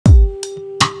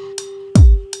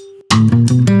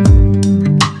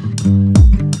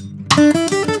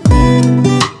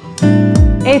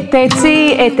te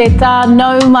ti, e te tā,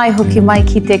 nau mai hoki mai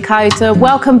ki te koutou.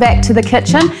 Welcome back to the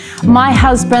kitchen. My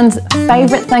husband's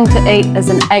favourite thing to eat is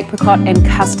an apricot and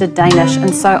custard Danish,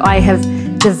 and so I have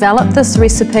developed this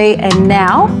recipe, and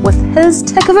now, with his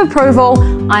tick of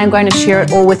approval, I am going to share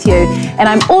it all with you. And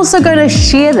I'm also going to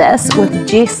share this with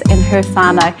Jess and her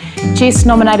whānau. Jess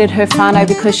nominated her whānau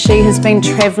because she has been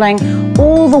travelling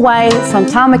all the way from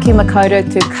Tāmaki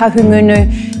Makaurau to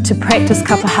Kahungunu to practice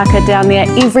kapahaka down there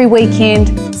every weekend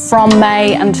from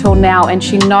May until now, and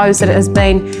she knows that it has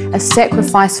been a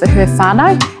sacrifice for her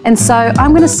whānau, and so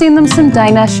I'm going to send them some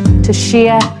Danish to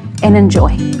share and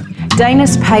enjoy.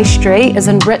 Danish pastry is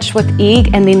enriched with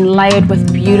egg and then layered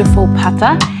with beautiful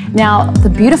pata. Now, the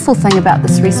beautiful thing about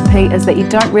this recipe is that you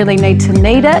don't really need to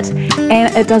knead it,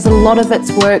 and it does a lot of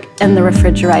its work in the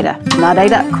refrigerator. Nā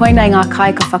reira, koinei ngā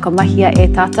kai ka whakamahia e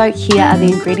tātou, here are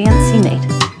the ingredients you need.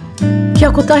 Kia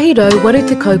kotahi rau waru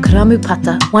te kau karamu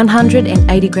pata,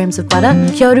 180 grams of butter.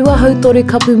 Kia rua hautoru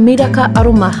kapu miraka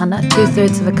aromahana,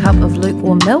 2/3 of a cup of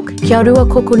lukewarm milk. Kia rua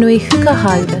kokonui huka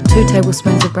haura, 2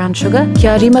 tablespoons of brown sugar.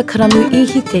 Kia rima karamu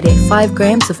ihi tere, 5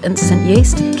 grams of instant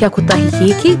yeast. Kia kotahi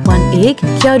heki, 1 egg.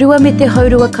 Kia rua me te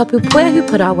haurua kapu poehu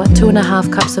parawa, 2.5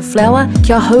 cups of flour.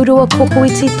 Kia haurua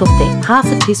kokoiti tote, half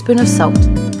a teaspoon of salt.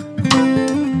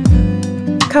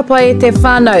 Ka pai e te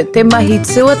whānau, te mahi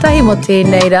tuatahi mo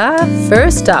tēnei rā.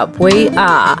 First up, we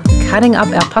are cutting up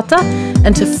our pata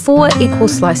into 4 equal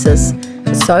slices.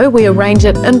 So we arrange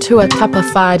it into a tapa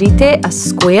whārite, a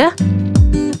square,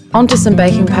 onto some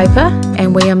baking paper,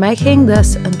 and we are making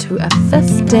this into a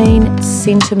 15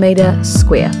 centimetre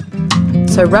square.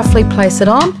 So roughly place it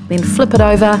on, then flip it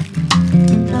over.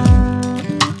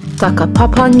 Taka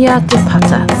papanya te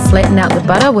pata. Flatten out the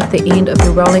butter with the end of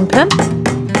your rolling pin,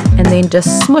 and then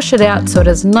just smush it out so it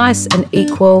is nice and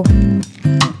equal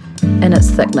in its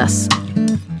thickness.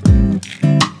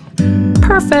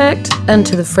 Perfect!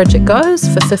 Into the fridge it goes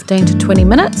for 15 to 20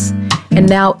 minutes. And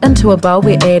now into a bowl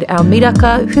we add our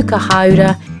miraka, huka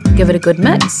haura, give it a good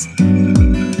mix.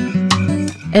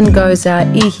 In goes our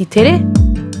ihi tere.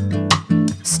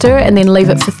 Stir and then leave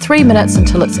it for 3 minutes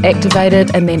until it's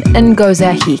activated, and then in goes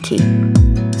our heki.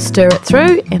 Stir it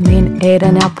through and then add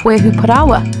in our poehu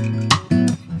parawa.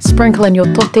 Sprinkle in your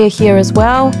tote here as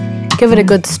well, give it a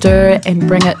good stir and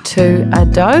bring it to a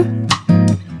dough.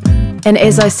 And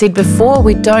as I said before,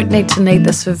 we don't need to knead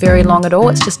this for very long at all,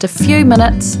 it's just a few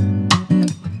minutes.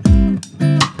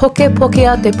 Poke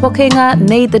pokea te pokenga,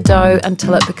 knead the dough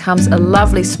until it becomes a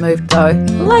lovely smooth dough,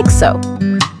 like so.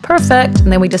 Perfect,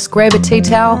 and then we just grab a tea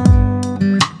towel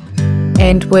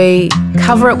and we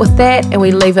cover it with that, and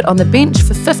we leave it on the bench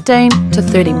for 15 to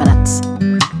 30 minutes.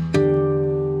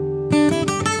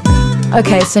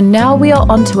 Okay, so now we are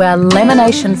on to our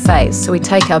lamination phase. So we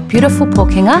take our beautiful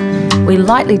pokenga, we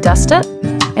lightly dust it,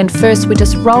 and first we're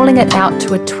just rolling it out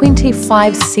to a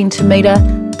 25 centimetre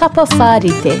tapa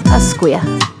whārite, a square.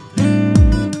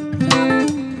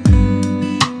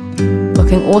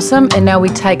 Looking awesome, and now we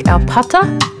take our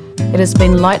pata. It has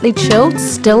been lightly chilled,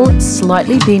 still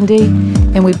slightly bendy,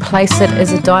 and we place it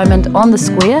as a diamond on the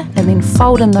square and then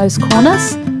fold in those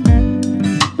corners,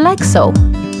 like so.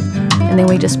 And then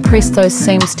we just press those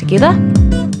seams together.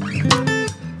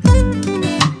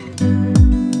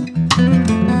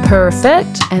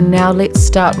 Perfect, and now let's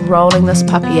start rolling this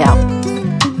puppy out.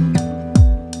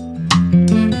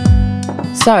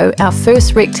 So our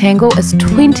first rectangle is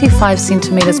 25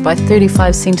 centimetres by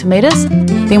 35 centimetres.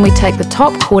 Then we take the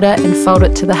top quarter and fold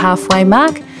it to the halfway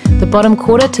mark, the bottom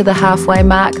quarter to the halfway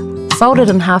mark, fold it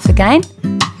in half again,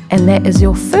 and that is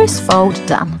your first fold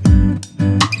done.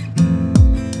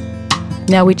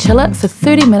 Now we chill it for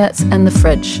 30 minutes in the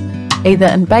fridge, either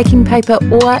in baking paper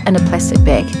or in a plastic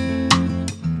bag.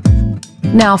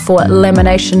 Now for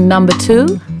lamination number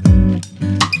 2.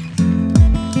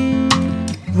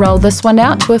 Roll this one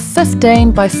out to a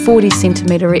 15 by 40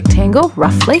 centimetre rectangle,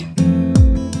 roughly.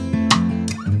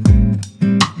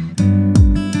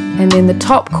 And then the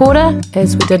top quarter,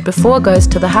 as we did before, goes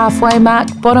to the halfway mark,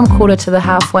 bottom quarter to the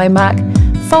halfway mark,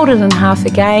 fold it in half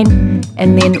again,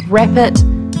 and then wrap it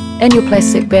in your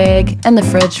plastic bag in the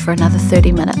fridge for another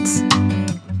 30 minutes.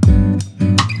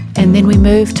 And then we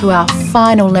move to our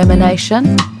final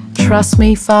lamination. Trust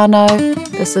me, whānau,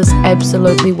 this is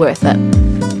absolutely worth it.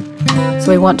 So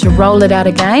we want to roll it out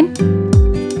again.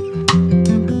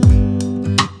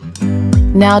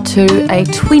 Now to a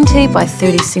 20 by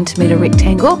 30 centimetre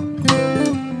rectangle.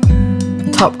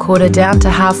 Top quarter down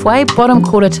to halfway, bottom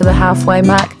quarter to the halfway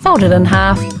mark, fold it in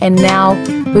half, and now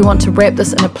we want to wrap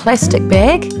this in a plastic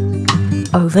bag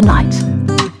overnight.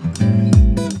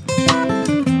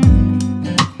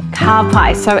 Ka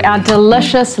pai. So our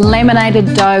delicious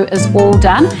laminated dough is all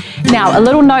done. Now, a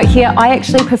little note here, I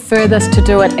actually prefer this to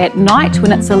do it at night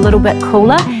when it's a little bit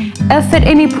cooler. If at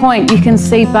any point you can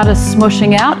see butter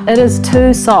smushing out, it is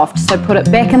too soft. So put it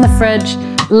back in the fridge,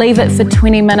 leave it for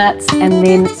 20 minutes and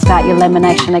then start your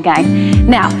lamination again.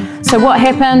 Now, so what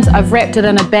happens, I've wrapped it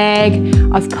in a bag,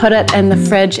 I've put it in the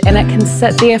fridge and it can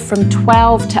sit there from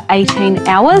 12 to 18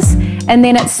 hours. And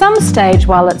then at some stage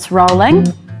while it's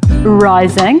rising,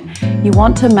 you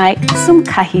want to make some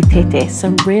kahitete,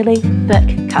 some really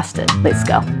thick custard. Let's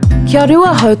go. Kia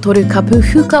rua hau toru kapu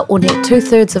huka one,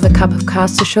 2/3 of a cup of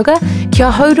caster sugar. Kia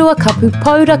haurua kapu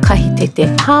paura kahitete,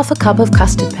 1/2 cup of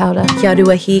custard powder. Kia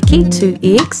rua hiki, 2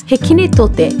 eggs. He kine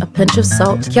tote, a pinch of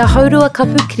salt. Kia haurua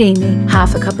kapu creamy,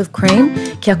 1/2 cup of cream.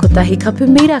 Kia kotahi kapu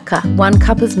miraka, 1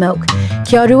 cup of milk.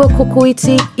 Kia rua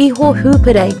kokoiti, iho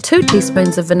hupere, 2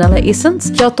 teaspoons of vanilla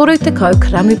essence. Kia toru te kau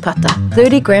karamupata,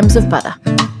 30 grams of butter.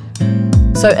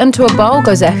 So into a bowl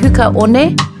goes our huka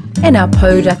one and our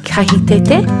powder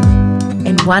kahitete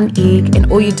and 1 egg,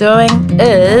 and all you're doing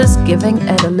is giving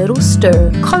it a little stir.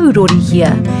 Kaurori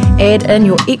here. Add in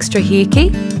your extra hiki.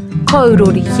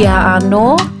 Kaurori here anō.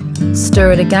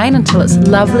 Stir it again until it's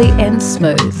lovely and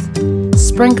smooth.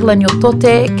 Sprinkle in your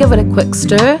tote, give it a quick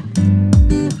stir.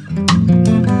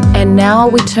 And now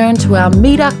we turn to our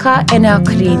miraka and our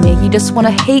creamy. You just want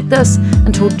to heat this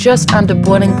until just under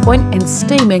boiling point and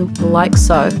steaming like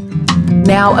so.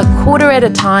 Now a quarter at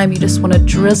a time, you just want to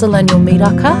drizzle in your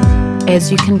miraka as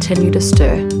you continue to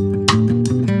stir.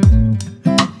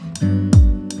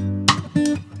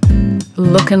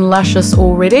 Looking luscious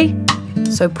already,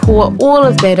 so pour all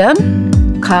of that in.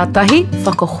 Kātahi,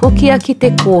 whakahokia ki te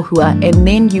kōhua, and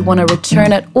then you want to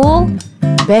return it all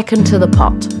back into the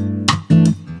pot.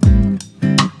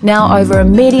 Now over a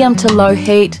medium to low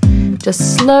heat, just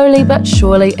slowly but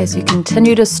surely as you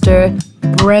continue to stir,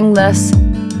 bring this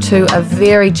to a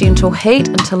very gentle heat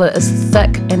until it is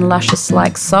thick and luscious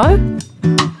like so.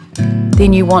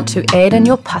 Then you want to add in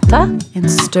your pata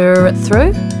and stir it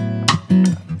through.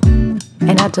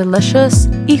 And our delicious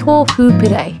iho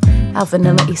hupere, our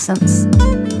vanilla essence.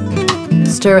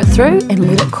 Stir it through and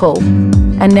let it cool.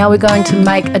 And now we're going to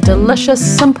make a delicious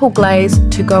simple glaze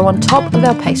to go on top of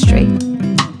our pastry.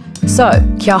 So,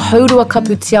 kia haurua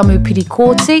kapu tiamu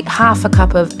pirikoti, 1/2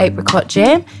 cup of apricot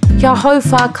jam. Kia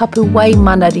hauwha kapu wai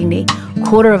manarini,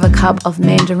 1/4 of a cup of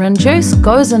mandarin juice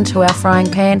goes into our frying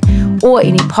pan or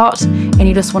any pot, and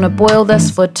you just want to boil this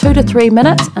for 2 to 3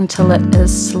 minutes until it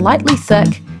is slightly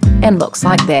thick and looks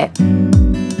like that.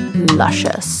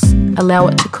 Luscious. Allow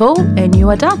it to cool and you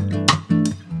are done.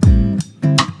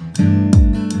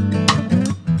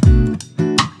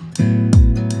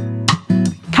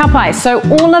 Kapai, so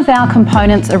all of our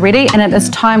components are ready and it is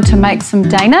time to make some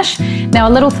Danish. Now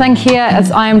a little thing here is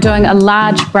I am doing a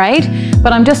large braid,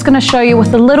 but I'm just going to show you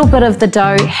with a little bit of the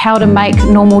dough how to make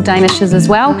normal Danishes as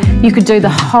well. You could do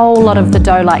the whole lot of the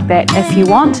dough like that if you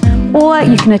want, or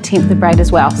you can attempt the braid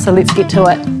as well. So let's get to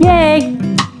it. Yay!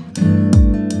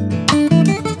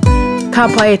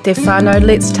 Kapai e te whānau,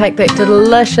 let's take that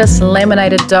delicious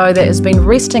laminated dough that has been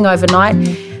resting overnight.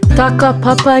 Taka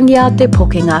papangia te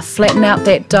pokinga, flatten out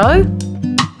that dough,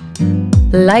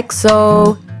 like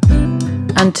so,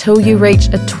 until you reach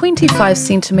a 25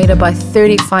 centimetre by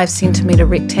 35 centimetre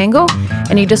rectangle,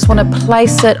 and you just want to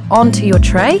place it onto your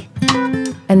tray,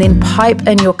 and then pipe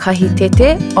in your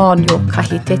kahitete on your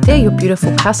kahitete, your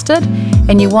beautiful custard,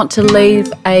 and you want to leave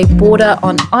a border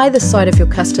on either side of your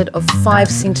custard of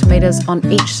 5 centimetres on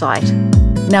each side.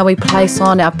 Now we place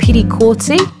on our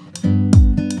pirikoti.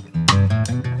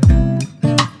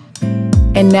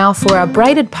 And now for our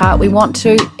braided part, we want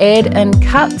to add in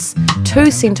cuts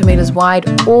 2 centimetres wide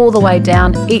all the way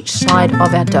down each side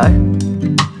of our dough.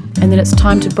 And then it's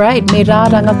time to braid, me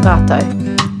rāranga tātou.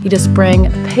 You just bring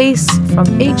a piece from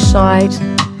each side,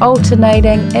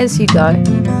 alternating as you go.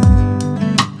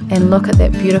 And look at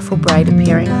that beautiful braid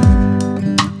appearing.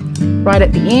 Right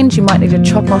at the end, you might need to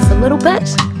chop off a little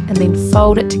bit and then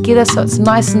fold it together so it's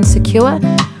nice and secure.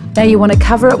 Now you want to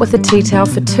cover it with a tea towel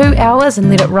for 2 hours and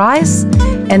let it rise,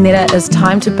 and then it is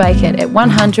time to bake it at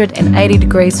 180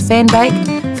 degrees fan bake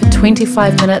for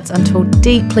 25 minutes until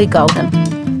deeply golden.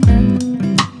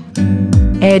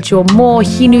 Add your more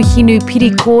hinu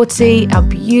pirikoti, our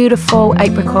beautiful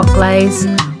apricot glaze,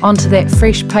 onto that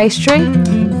fresh pastry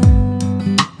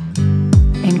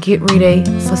and get ready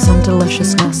for some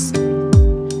deliciousness.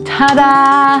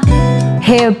 Ta-da!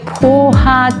 He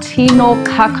poha tino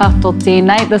kakato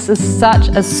tēnei. This is such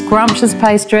a scrumptious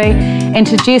pastry. And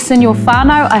to Jess and your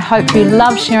whānau, I hope you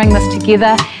love sharing this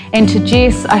together. And to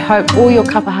Jess, I hope all your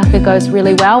kapahaka goes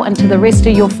really well. And to the rest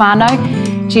of your whānau,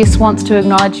 Jess wants to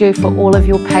acknowledge you for all of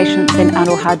your patience and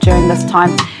aroha during this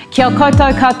time. Kia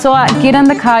koutou katoa, get in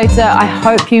the kauta. I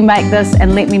hope you make this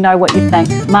and let me know what you think.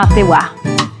 Mā te wā.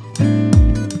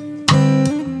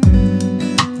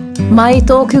 Mai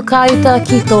tōku kauta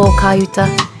ki tō kauta,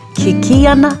 ki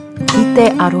ana ki te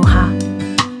aroha.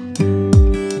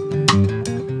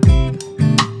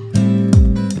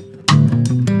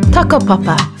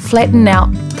 Takapapa, flatten out.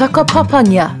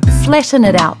 Takapapania, flatten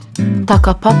it out.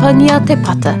 Takapapania te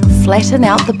pata, flatten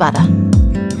out the butter.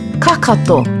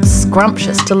 Kakato,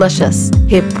 scrumptious, delicious.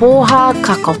 He pōha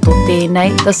kakato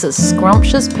tēnei, this is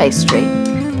scrumptious pastry.